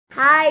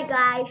Hi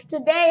guys,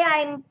 today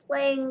I'm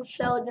playing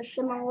Soda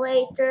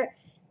Simulator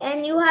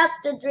and you have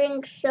to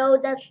drink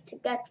sodas to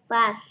get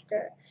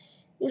faster.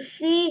 You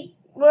see,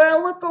 we're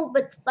a little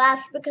bit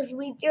fast because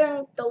we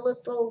drink the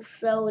little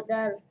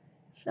sodas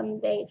some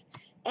days.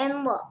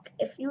 And look,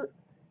 you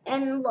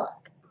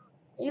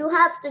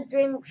have to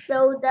drink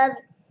sodas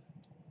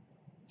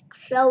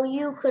so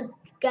you could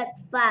get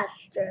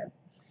faster.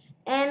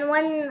 And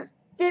when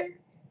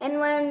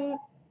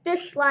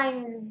this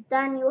line is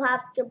done, you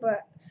have to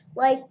burp.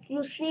 Like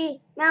you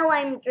see, now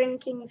I'm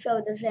drinking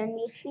sodas, and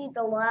you see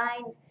the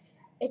line.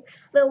 It's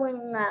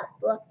filling up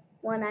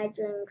when I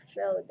drink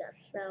soda.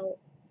 So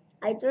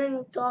I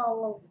drink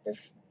all of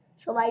this.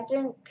 So I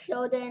drink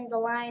soda, and the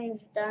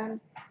line's done,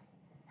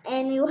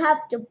 and you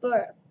have to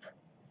burp.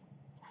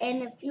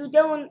 And if you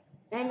don't,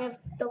 and if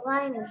the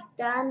line is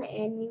done,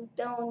 and you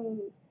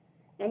don't,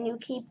 and you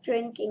keep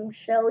drinking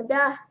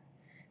soda,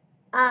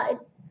 uh,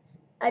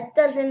 it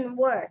doesn't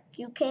work.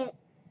 You can't,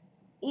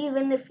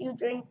 even if you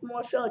drink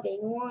more soda, you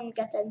won't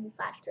get any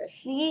faster.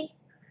 See?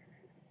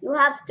 You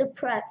have to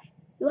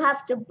you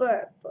have to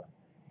burp.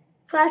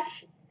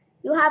 Press,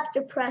 you have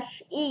to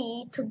press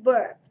E to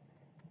burp.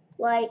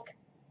 Like,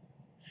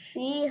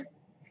 see?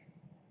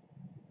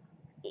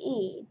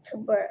 E to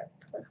burp.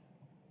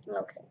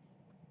 Okay.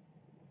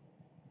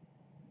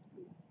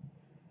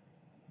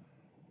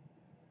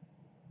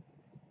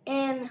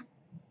 And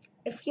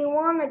if you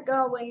want to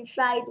go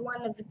inside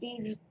one of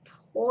these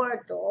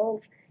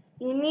portals,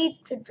 you need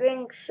to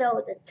drink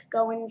soda to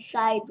go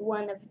inside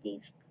one of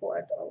these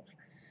portals.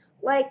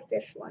 Like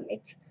this one.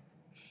 It's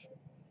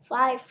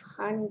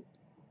 500.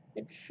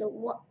 It's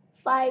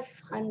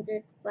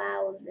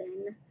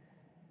 500,000.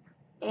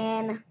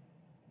 And,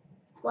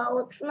 well,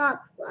 it's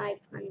not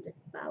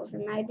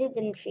 500,000. I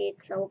didn't see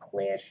it so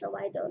clear, so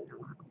I don't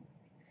know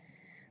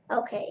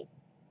how. Okay.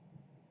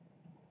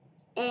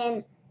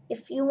 And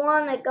if you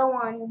want to go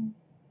on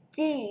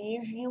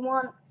these, you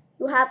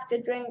have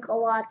to drink a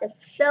lot of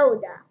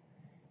soda.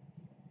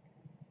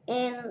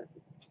 And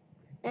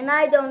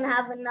I don't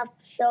have enough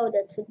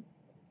soda to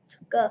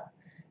go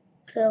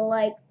to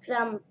like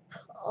jump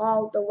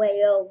all the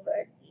way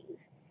over these.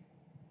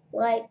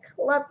 Like,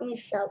 let me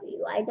show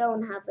you. I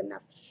don't have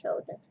enough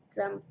soda to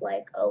jump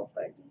like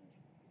over these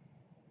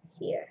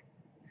here.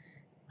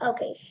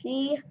 Okay,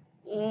 see?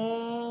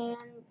 And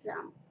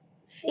jump.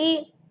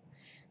 See?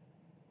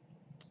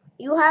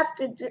 You have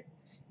to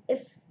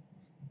if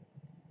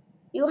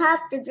you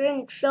have to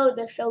drink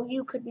soda so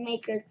you could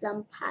make your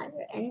jump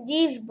higher. And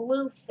these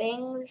blue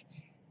things,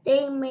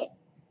 they make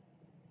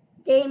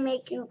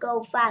you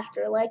go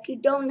faster. Like you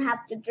don't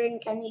have to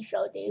drink any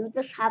soda. You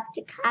just have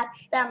to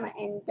catch them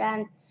and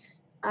then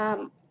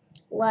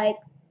like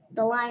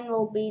the line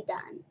will be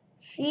done.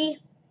 See?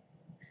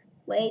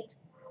 Wait.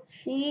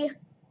 See?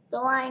 The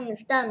line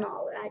is done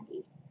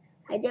already.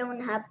 I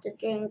don't have to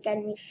drink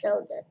any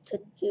soda to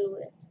do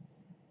it.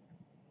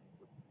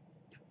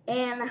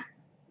 And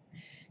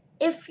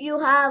if you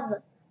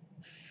have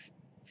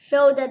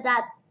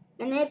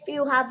if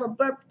you have a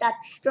burp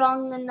that's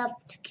strong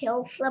enough to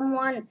kill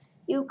someone,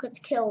 you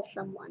could kill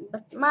someone.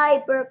 But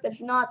my burp is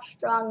not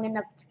strong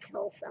enough to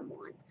kill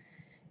someone.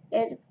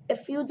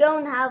 If you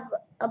don't have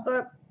a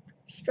burp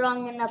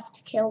strong enough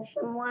to kill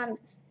someone,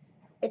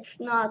 it's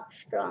not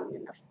strong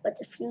enough. But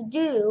if you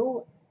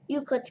do,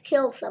 you could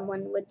kill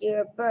someone with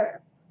your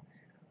burp.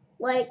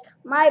 Like,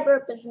 my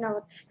burp is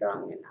not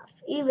strong enough.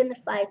 Even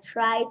if I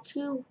try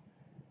to,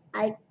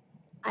 I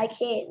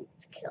can't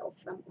kill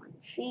someone.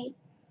 See?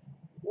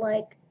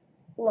 Like,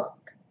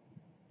 look.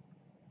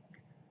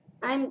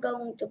 I'm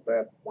going to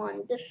burp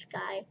on this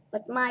guy,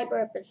 but my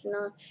burp is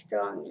not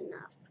strong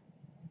enough.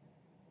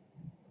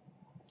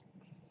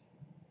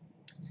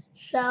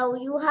 So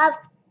you have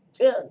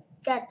to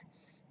get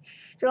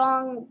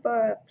strong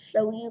burp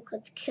so you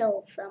could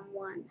kill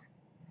someone.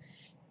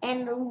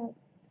 And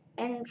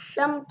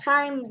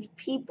sometimes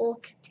people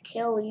could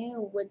kill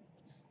you with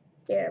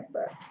their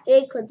burps.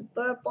 They could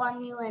burp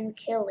on you and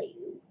kill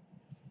you.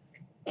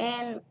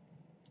 And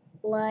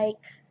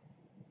like,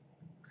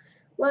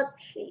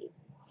 let's see.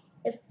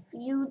 If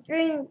you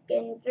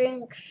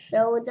drink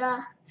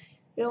soda,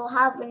 you'll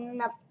have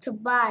enough to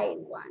buy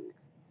one.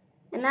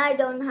 And I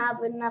don't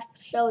have enough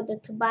soda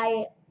to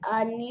buy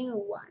a new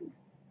one.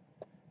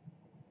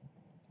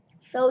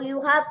 So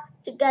you have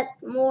to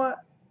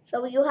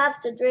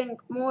drink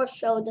more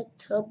soda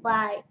to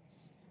buy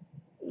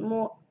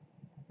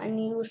a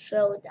new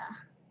soda.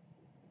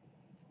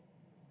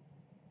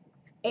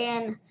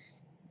 And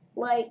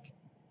like,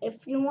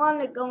 if you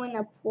want to go in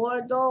a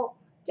portal,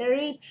 they're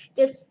each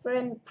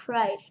different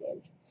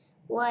prices.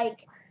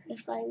 Like,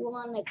 if I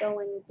want to go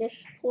in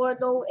this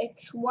portal,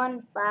 it's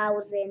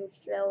 1,000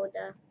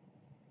 soda.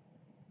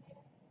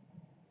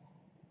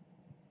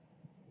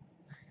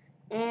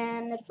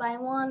 And if I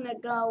want to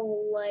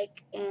go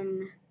like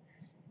in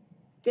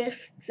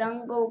this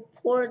jungle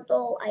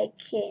portal, I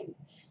can.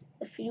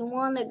 If you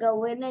want to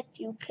go in it,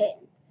 you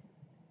can.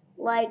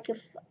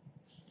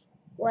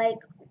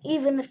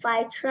 Even if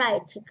I try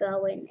to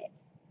go in it,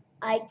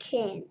 I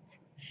can't.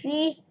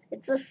 See?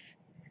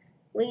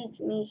 leads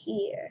me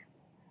here.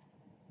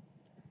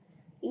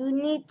 You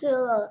need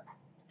to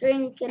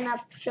drink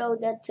enough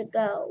soda to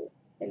go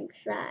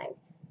inside.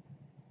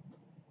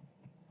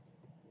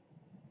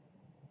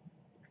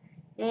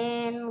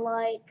 And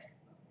like,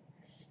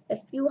 if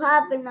you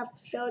have enough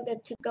soda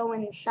to go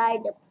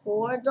inside the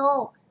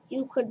portal,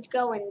 you could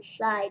go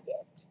inside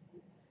it.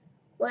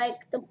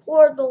 Like, the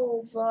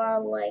portals are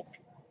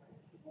like,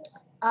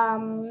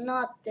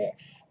 not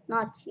this,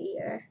 not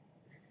here.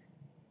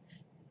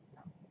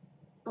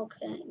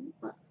 Okay,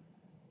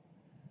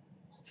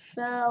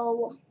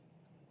 so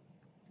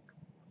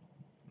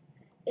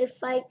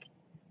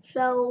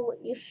so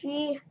you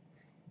see,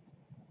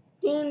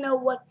 do you know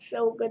what's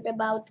so good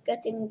about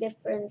getting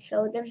different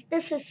sodas?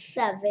 This is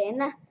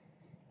 7,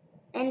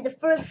 and the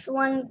first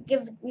one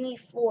gives me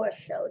 4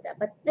 soda,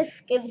 but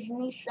this gives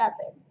me 7.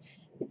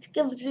 It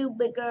gives you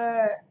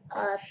bigger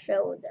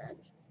sodas.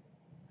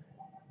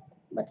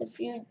 But if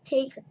you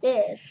take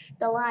this,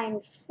 the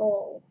line's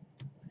full.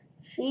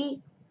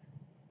 See?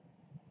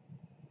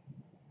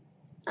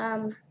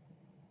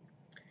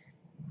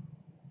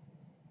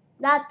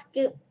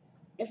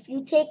 If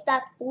you take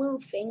that blue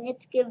thing,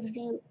 it gives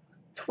you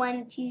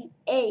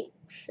 28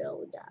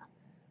 soda.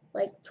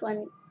 Like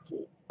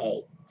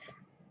 28.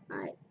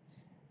 Right.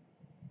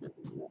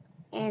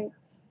 And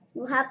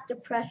you have to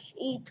press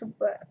E to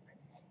burp.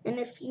 And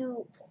if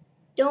you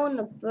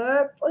don't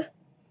burp,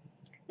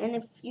 and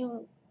if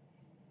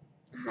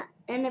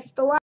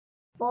the line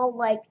fall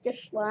like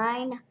this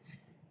line,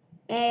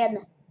 and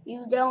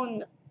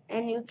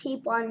you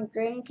keep on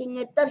drinking,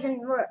 it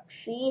doesn't work.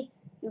 See,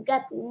 you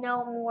get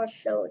no more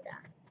soda.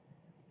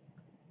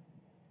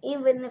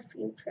 Even if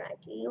you try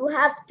to, you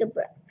have to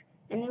burp,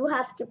 and you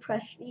have to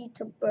press E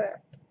to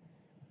burp.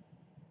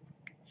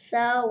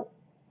 So,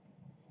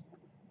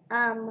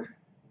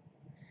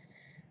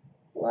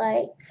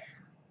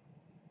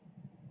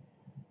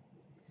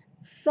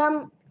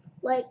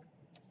 like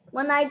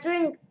when I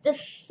drink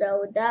this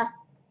soda,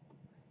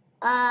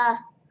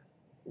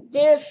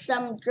 there's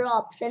some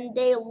drops and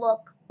they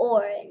look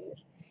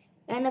orange.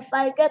 And if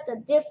I get a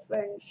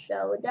different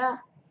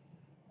soda,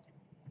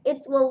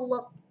 it will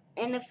look,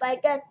 and if I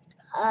get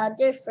a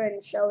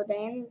different soda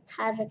and it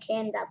has a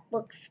can that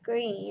looks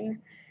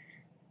green,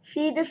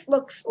 see, this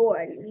looks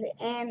orange,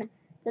 and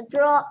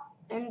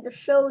the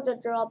soda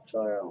drops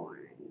are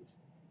orange.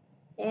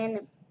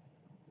 And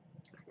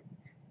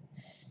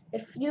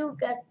if you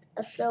get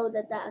a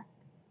soda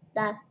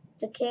that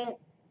the can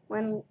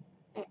when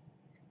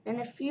and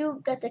if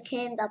you get a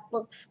can that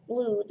looks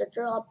blue, the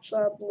drops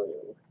are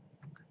blue.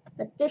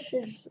 But this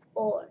is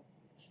orange.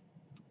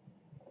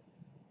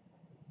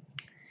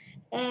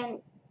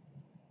 And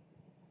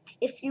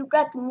if you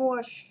get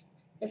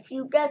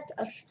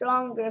a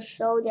stronger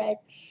soda,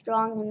 it's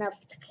strong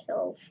enough to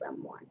kill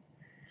someone.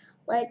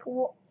 Like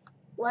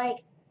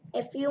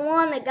if you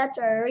want to get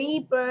a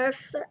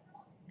rebirth,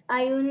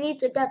 you need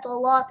to get a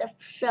lot of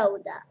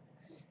soda,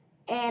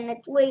 and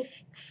it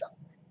wastes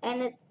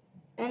and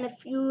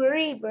if you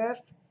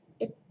rebirth,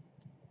 it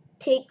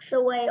takes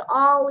away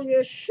all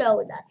your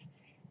sodas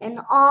and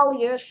all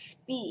your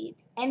speed.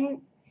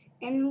 And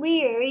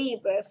we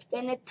rebirthed,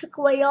 and it took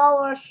away all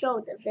our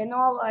sodas and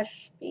all our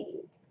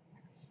speed.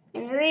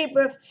 And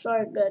rebirths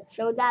are good,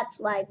 so that's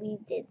why we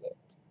did it.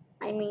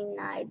 I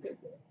did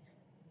it.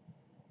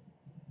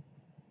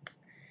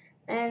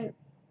 And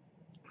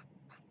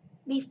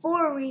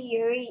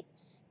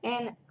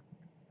and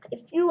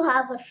if you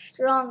have a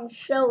strong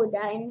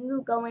soda and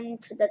you go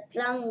into the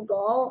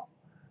jungle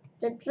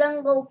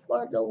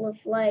portal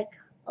is like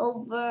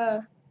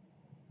over.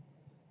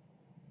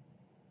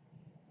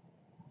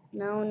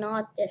 No,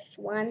 not this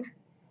one.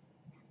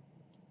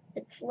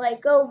 It's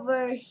like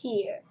over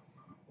here.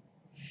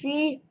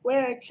 See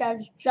where it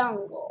says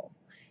jungle.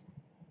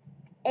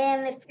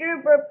 And if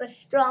your burp is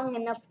strong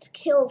enough to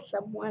kill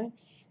someone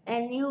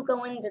and you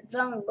go in the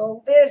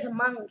jungle, there's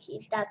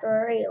monkeys that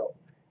are real,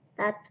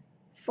 that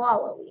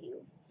follow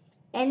you.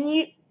 And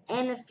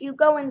if you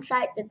go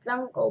inside the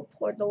jungle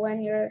portal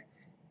and your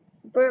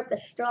burp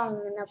is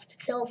strong enough to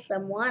kill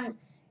someone,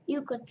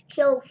 you could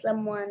kill a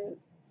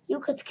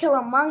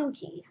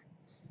monkey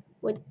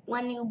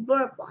when you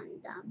burp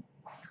on them.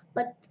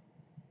 But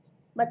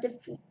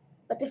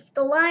if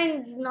the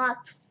line's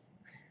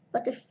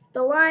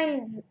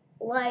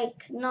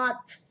like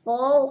not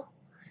full,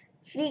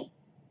 see,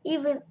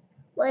 even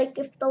like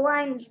if the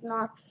line's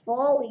not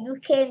full, you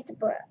can't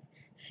burp.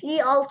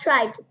 See, I'll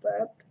try to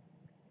burp,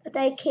 but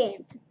I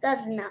can't. It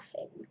does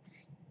nothing.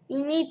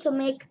 You need to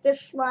make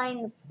this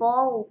line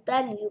full,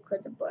 then you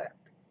could burp.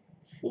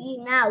 See,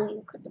 now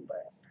you could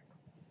burp.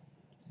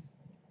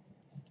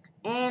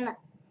 And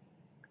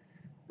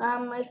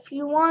if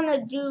you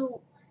wanna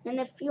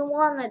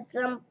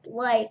jump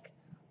like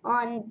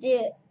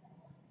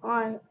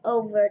on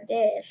over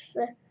this,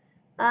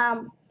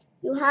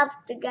 you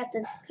have to get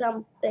a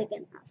jump big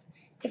enough.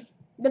 If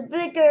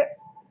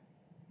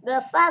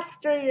the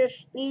faster your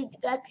speed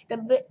gets,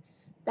 the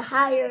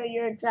higher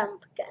your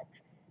jump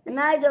gets. And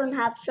I don't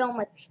have so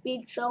much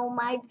speed, so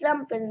my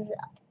jump is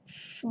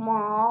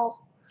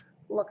small.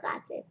 look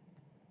at it.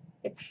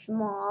 It's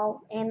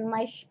small, and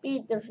my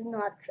speed is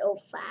not so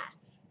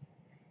fast.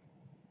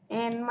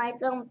 And my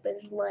jump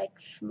is like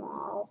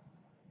small.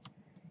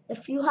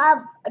 If you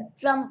have a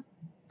jump,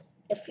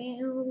 if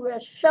you are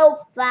so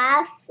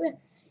fast,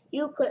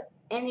 you could,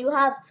 and you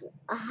have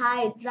a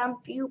high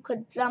jump, you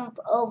could jump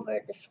over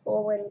this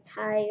whole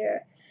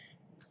entire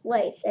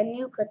place, and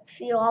you could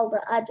see all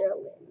the other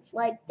lands,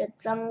 like the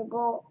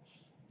jungle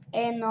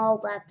and all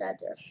that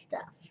other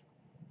stuff.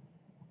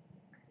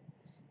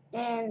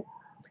 And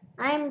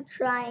I'm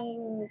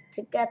trying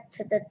to get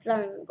to the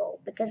jungle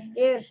because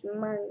there's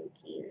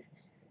monkeys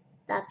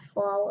that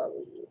follow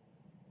you.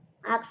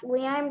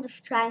 Actually, I'm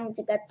just trying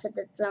to get to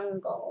the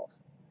jungle.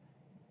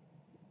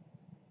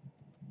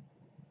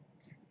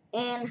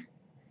 And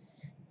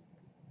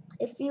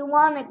if you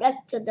want to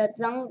get to the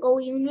jungle,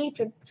 you need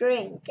to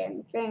drink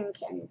and drink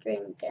and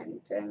drink and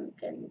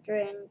drink and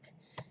drink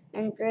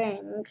and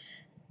drink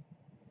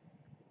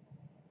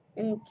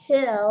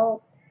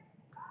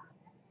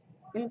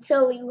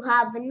until you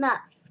have enough.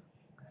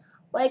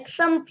 Like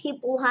some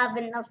people have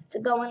enough to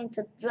go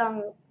into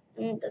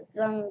the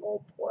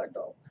jungle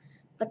portal,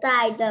 but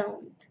I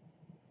don't.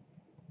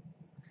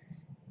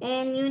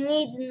 And you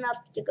need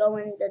enough to go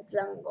in the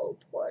jungle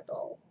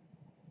portal.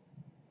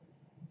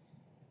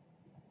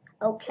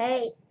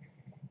 Okay?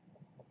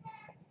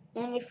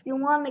 And if you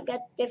want to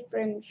get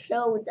different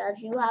sodas,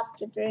 you have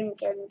to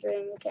drink and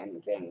drink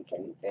and drink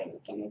and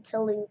drink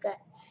until you get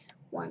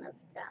one of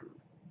them.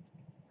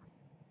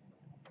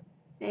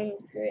 And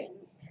drink.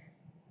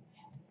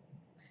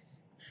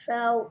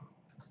 So,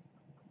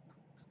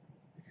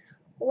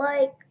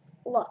 like,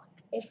 look,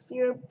 if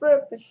your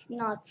burp is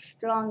not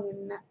strong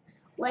enough,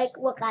 like,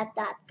 look at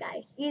that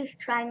guy. He's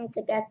trying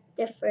to get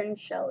different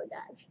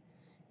sodas.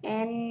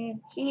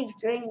 And he's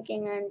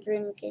drinking and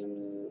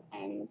drinking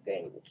and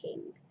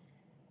drinking.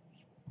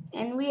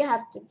 And we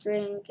have to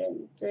drink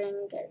and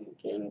drink and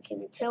drink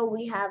until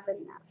we have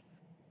enough.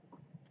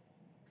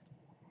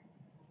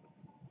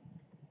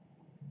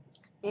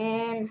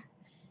 And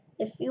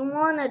if you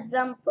want to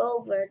jump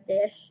over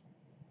this,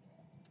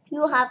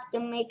 you have to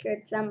make your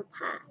jump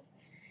high.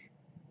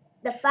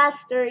 The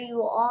faster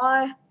you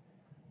are,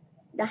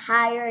 the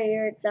higher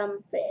your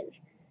jump is.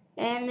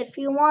 And if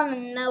you want to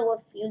know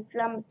if you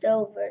jumped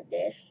over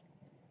this,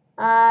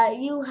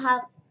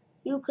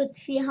 you could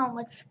see how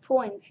much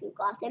points you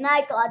got. And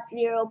I got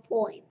 0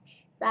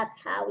 points.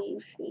 That's how you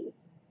see.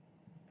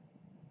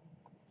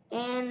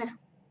 And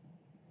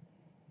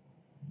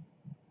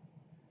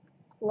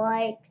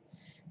like,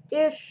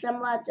 there's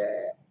some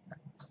other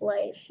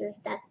places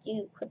that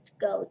you could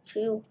go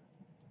to,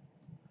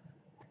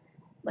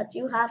 but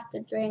you have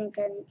to drink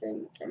and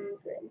drink and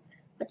drink.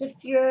 But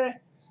if your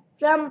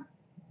jump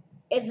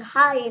is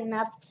high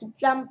enough to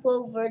jump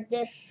over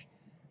this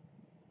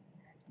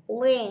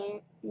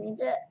land,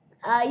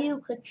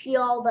 you could see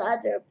all the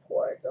other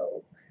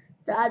portals,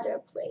 the other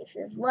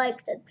places,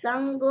 like the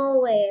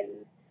jungle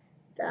and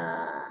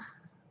the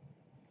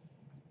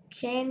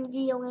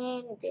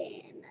Candyland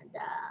and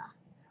the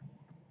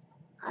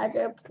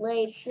other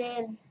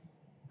places.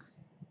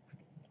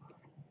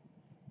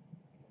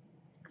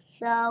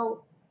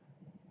 So,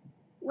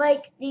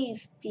 like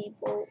these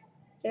people,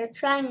 they're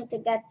trying to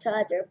get to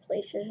other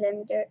places,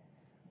 and they're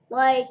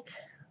like,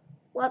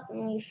 let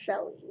me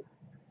show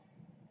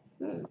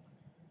you.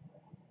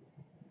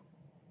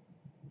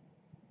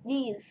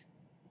 These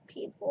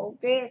people,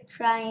 they're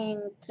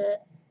drinking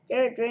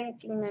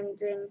and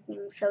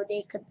drinking so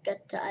they could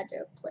get to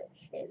other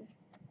places.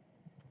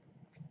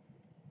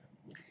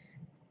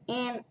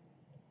 And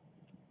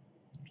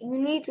you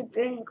need to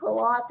drink a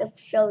lot of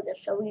soda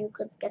so you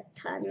could get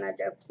to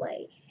another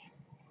place.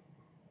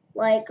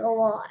 Like a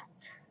lot.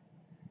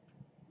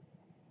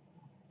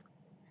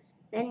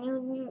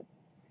 And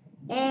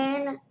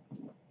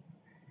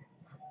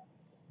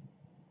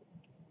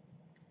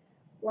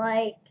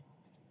like,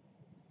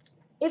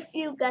 if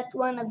you get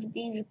one of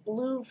these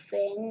blue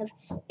things,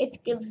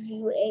 it gives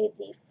you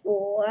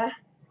AB4.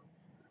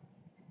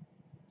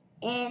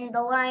 And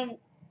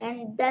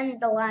then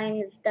the line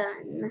is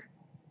done.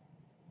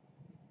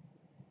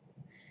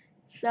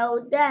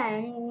 So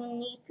then you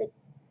need to,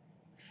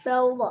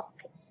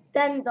 look,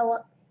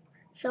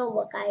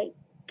 I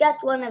get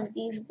one of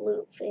these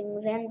blue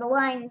things and the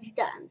line's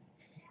done.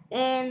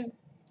 And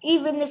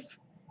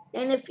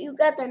if you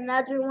get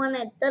another one,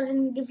 it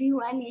doesn't give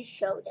you any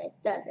soda, it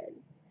doesn't.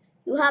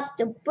 You have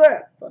to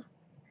burp.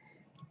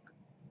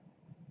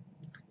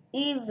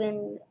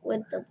 Even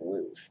with the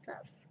blue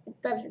stuff,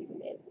 it doesn't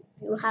give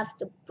you have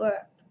to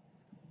burp.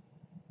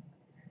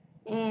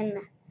 And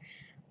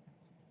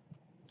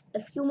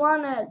if you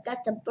want to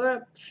get the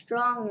burp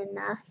strong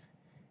enough,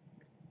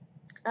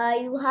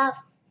 you have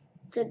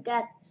to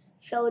get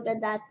soda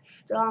that's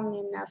strong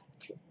enough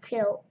to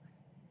kill.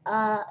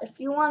 If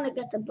you want to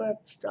get the burp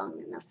strong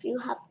enough, you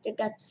have to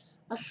get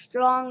a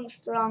strong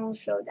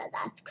soda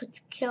that could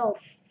kill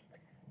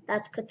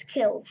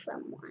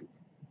someone.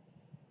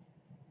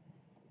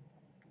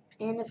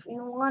 And if you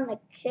want to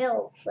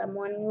kill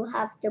someone, you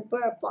have to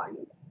burp on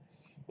them.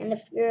 And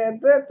if your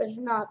burp is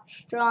not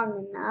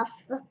strong enough,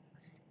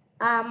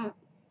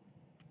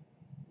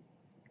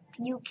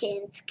 you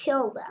can't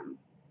kill them.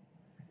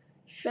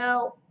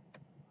 So,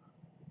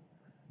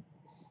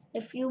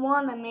 if you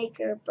want to make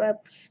your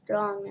burp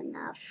strong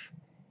enough,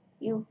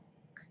 to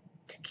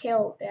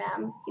kill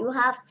them, you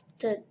have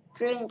to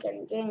drink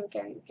and drink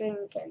and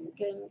drink and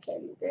drink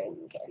and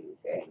drink and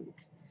drink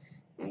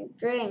and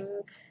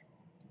drink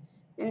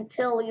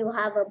until you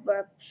have a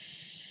burp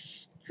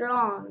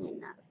strong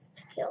enough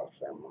to kill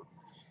someone.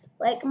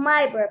 Like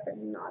my burp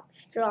is not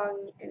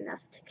strong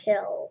enough to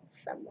kill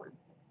someone.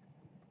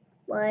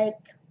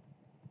 Like,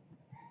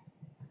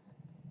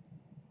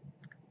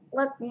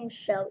 let me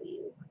show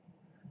you.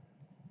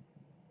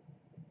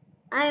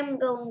 I'm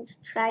going to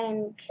try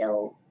and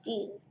kill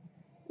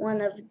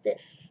one of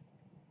this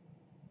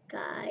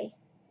guy.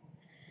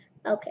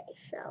 Okay,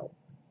 so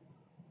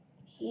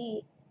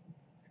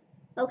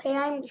okay,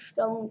 I'm just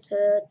going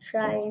to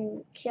try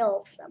and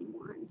kill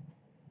someone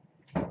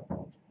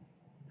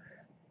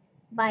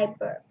by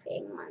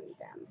burping on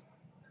them.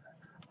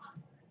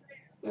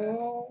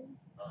 And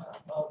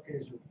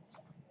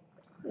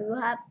you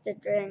have to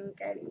drink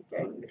and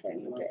drink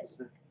and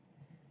drink.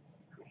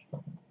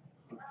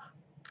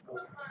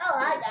 Oh,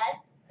 hi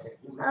guys.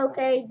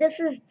 Okay, this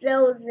is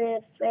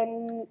Joseph,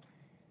 and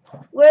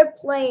we're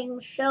playing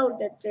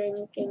soda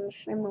drinking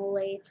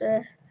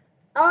simulator.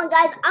 Oh, and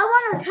guys, I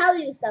want to tell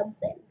you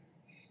something.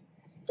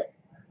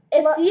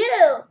 If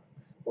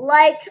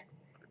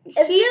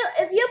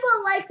you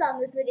put likes on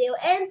this video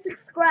and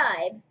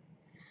subscribe,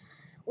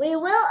 we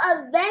will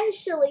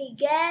eventually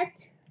get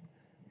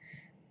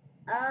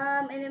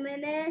in a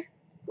minute.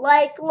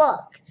 Like,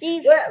 look, we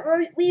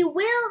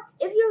will,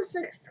 if you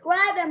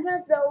subscribe and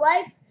press the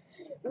likes,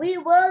 we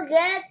will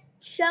get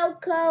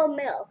Choco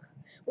Milk,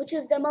 which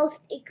is the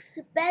most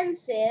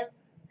expensive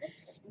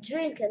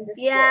drink in this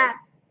game.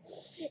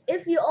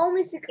 If you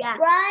only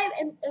subscribe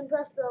and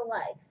press the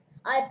likes,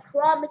 I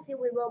promise you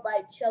we will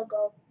buy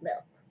Choco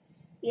Milk.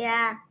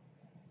 Yeah.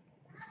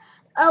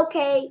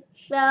 Okay,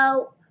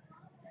 so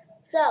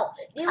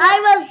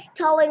I was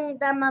telling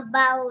them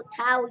about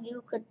how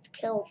you could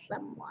kill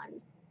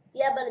someone.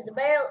 Yeah, but it's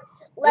barely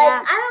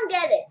I don't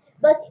get it.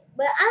 But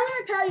I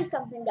want to tell you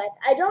something, guys.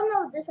 I don't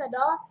know this at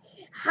all.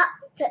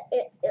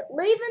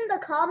 Leave in the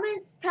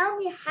comments. Tell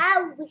me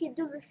how we can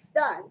do the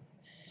stunts.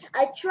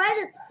 I tried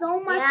it so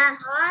much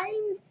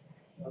times.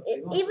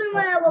 Even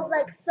when I was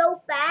like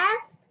so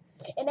fast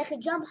and I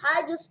could jump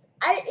high,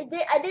 I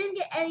didn't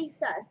get any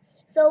stunts.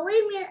 So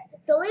leave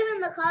in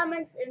the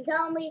comments and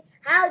tell me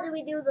how do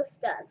we do the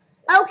stunts.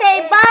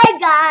 Okay, bye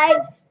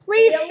guys.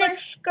 Please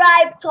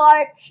subscribe to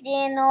our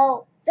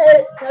channel so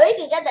we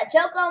can get that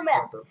Choco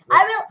Milk.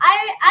 I'm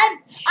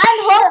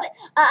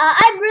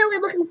really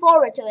looking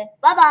forward to it.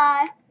 Bye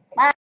bye.